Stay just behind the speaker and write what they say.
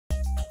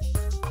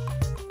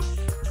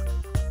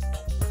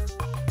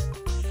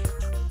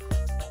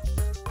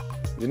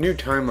The new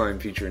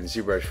timeline feature in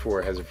ZBrush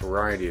 4 has a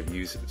variety of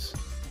uses.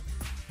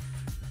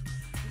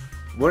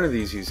 One of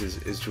these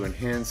uses is to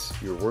enhance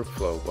your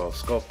workflow while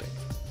sculpting.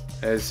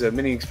 As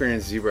many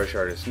experienced ZBrush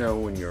artists know,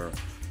 when you're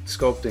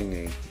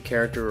sculpting a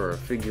character or a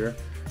figure,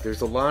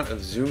 there's a lot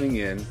of zooming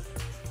in,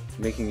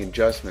 making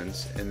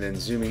adjustments, and then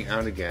zooming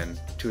out again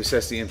to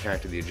assess the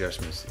impact of the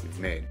adjustments that you've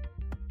made.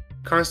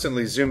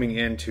 Constantly zooming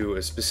into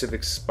a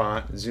specific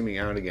spot, zooming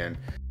out again,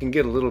 can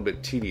get a little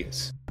bit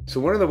tedious. So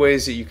one of the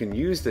ways that you can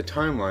use the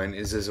timeline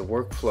is as a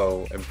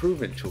workflow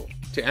improvement tool.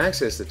 To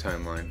access the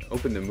timeline,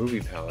 open the Movie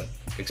palette,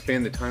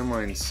 expand the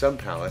timeline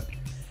subpalette,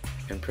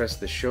 and press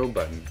the Show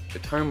button. The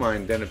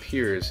timeline then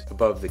appears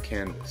above the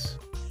canvas.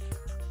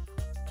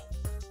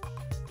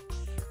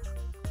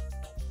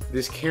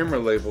 This camera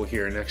label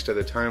here next to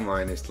the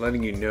timeline is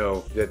letting you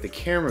know that the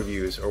camera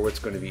views are what's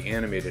going to be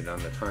animated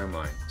on the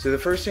timeline. So the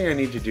first thing I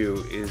need to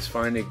do is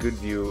find a good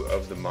view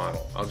of the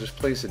model. I'll just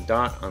place a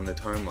dot on the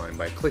timeline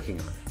by clicking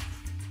on it.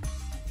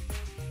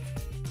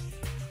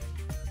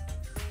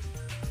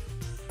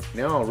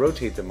 Now I'll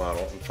rotate the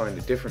model and find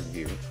a different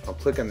view. I'll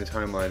click on the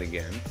timeline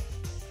again,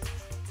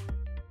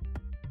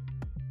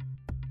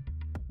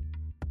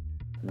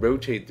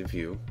 rotate the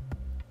view,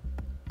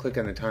 click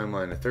on the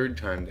timeline a third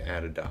time to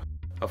add a dot.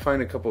 I'll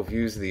find a couple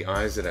views of the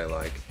eyes that I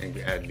like and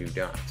add new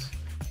dots.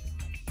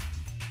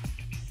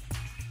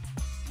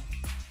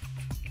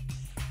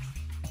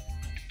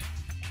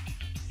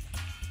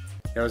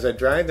 Now as I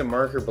drag the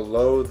marker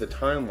below the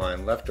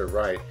timeline, left or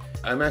right,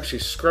 I'm actually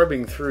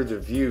scrubbing through the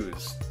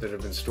views that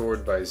have been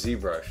stored by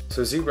ZBrush.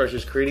 So ZBrush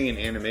is creating an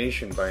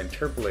animation by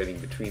interpolating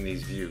between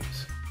these views.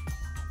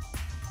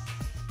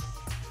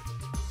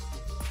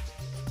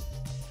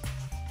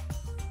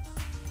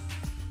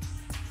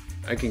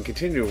 I can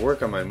continue to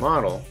work on my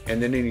model,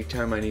 and then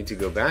anytime I need to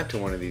go back to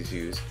one of these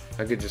views,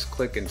 I could just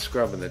click and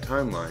scrub in the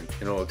timeline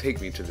and it will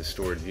take me to the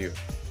stored view.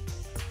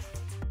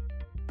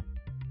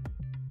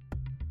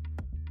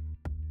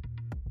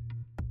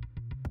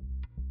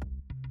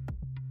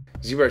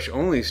 ZBrush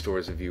only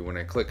stores a view when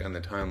I click on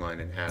the timeline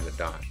and add a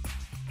dot.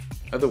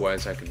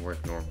 Otherwise, I can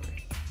work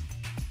normally.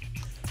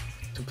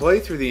 To play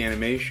through the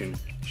animation,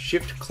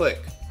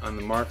 shift-click on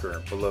the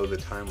marker below the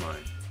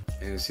timeline,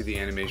 and you'll see the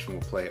animation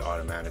will play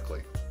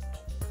automatically.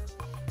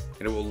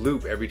 And it will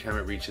loop every time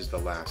it reaches the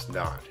last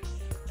dot.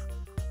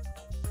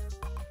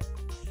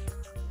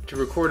 To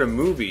record a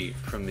movie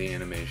from the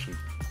animation,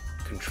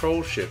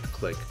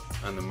 Control-Shift-click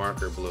on the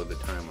marker below the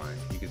timeline.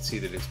 You can see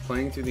that it's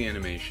playing through the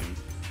animation,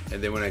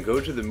 and then when I go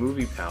to the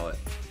Movie palette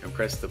and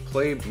press the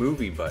Play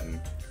Movie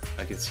button,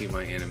 I can see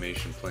my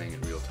animation playing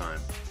in real time.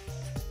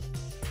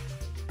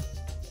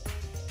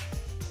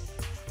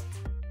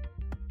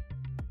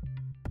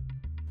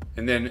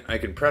 And then I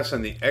can press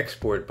on the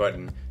Export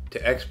button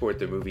to export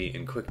the movie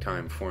in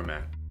QuickTime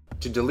format.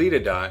 To delete a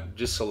dot,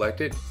 just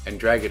select it and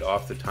drag it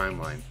off the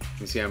timeline. You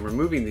can see I'm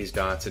removing these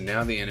dots and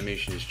now the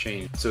animation has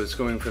changed, so it's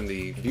going from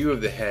the view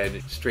of the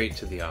head straight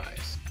to the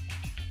eyes.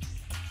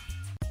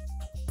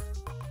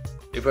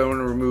 If I want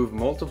to remove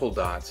multiple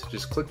dots,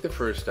 just click the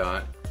first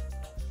dot,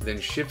 then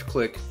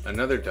shift-click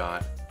another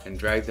dot and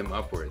drag them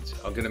upwards.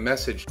 I'll get a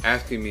message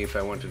asking me if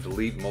I want to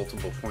delete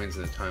multiple points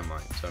in the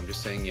timeline. So I'm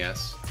just saying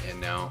yes, and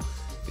now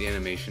the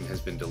animation has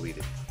been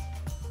deleted.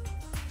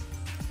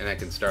 And I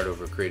can start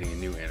over creating a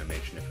new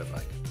animation if I'd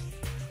like.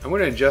 I'm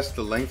going to adjust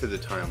the length of the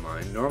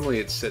timeline. Normally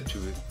it's set to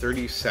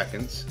 30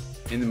 seconds.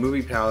 In the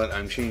Movie palette,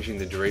 I'm changing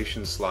the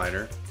duration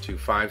slider to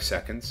 5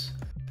 seconds.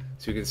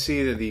 So you can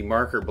see that the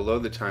marker below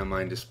the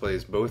timeline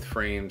displays both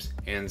frames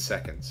and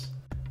seconds.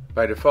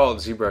 By default,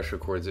 ZBrush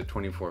records at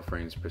 24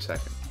 frames per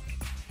second.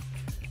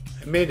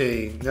 I made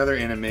another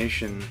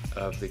animation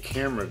of the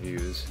camera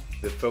views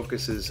that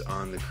focuses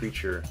on the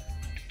creature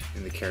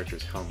in the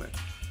character's helmet.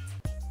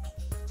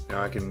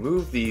 Now I can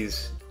move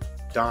these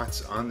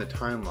dots on the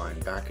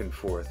timeline back and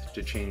forth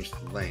to change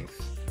the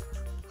length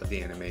of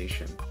the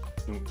animation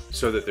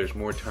so that there's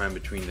more time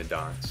between the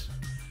dots.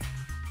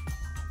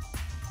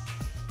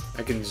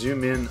 I can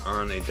zoom in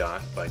on a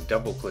dot by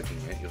double-clicking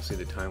it. You'll see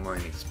the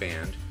timeline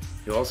expand.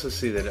 You'll also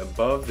see that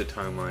above the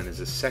timeline is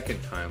a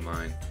second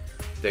timeline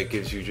that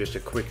gives you just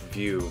a quick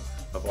view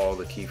of all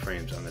the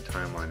keyframes on the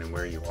timeline and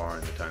where you are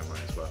in the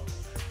timeline as well.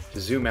 To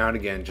zoom out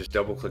again, just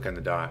double-click on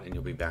the dot and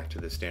you'll be back to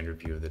the standard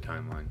view of the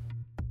timeline.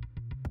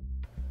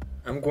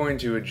 I'm going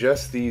to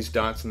adjust these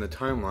dots in the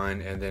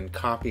timeline and then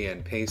copy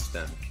and paste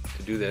them.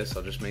 To do this,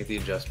 I'll just make the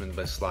adjustment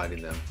by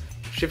sliding them.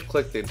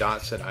 Shift-click the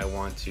dots that I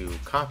want to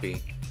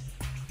copy,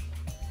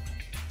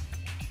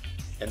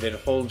 and then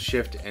hold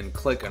Shift and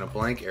click on a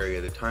blank area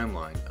of the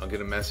timeline. I'll get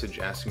a message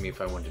asking me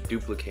if I want to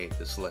duplicate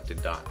the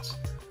selected dots.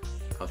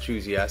 I'll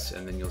choose yes,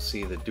 and then you'll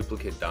see the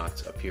duplicate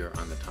dots appear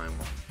on the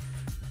timeline.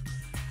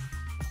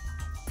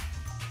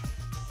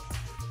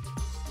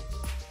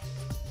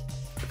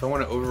 If I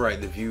want to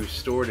overwrite the view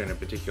stored in a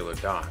particular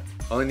dot,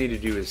 all I need to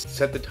do is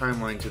set the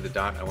timeline to the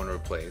dot I want to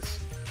replace,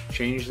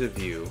 change the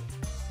view,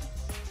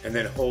 and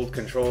then hold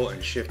Control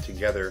and Shift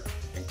together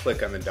and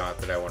click on the dot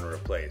that I want to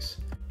replace.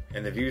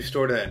 And the view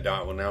stored in that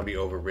dot will now be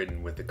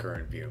overwritten with the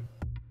current view.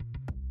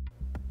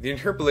 The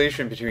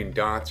interpolation between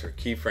dots or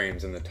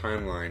keyframes in the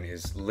timeline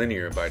is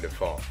linear by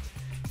default.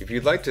 If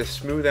you'd like to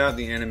smooth out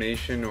the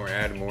animation or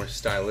add more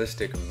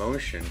stylistic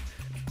motion,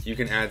 you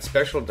can add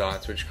special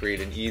dots which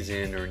create an ease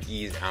in or an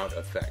ease out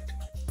effect.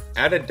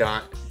 Add a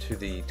dot to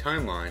the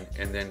timeline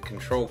and then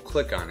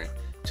control-click on it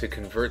to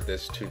convert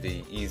this to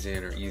the ease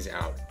in or ease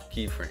out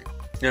keyframe.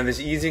 Now this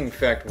easing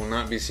effect will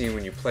not be seen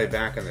when you play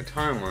back on the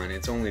timeline,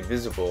 it's only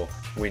visible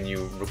when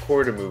you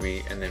record a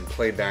movie and then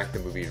play back the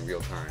movie in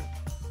real time.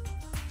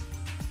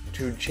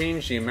 To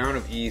change the amount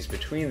of ease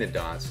between the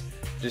dots,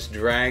 just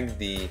drag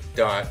the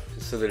dot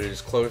so that it is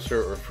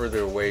closer or further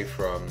away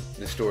from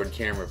the stored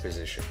camera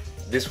position.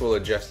 This will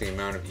adjust the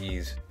amount of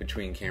ease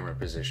between camera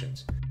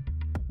positions.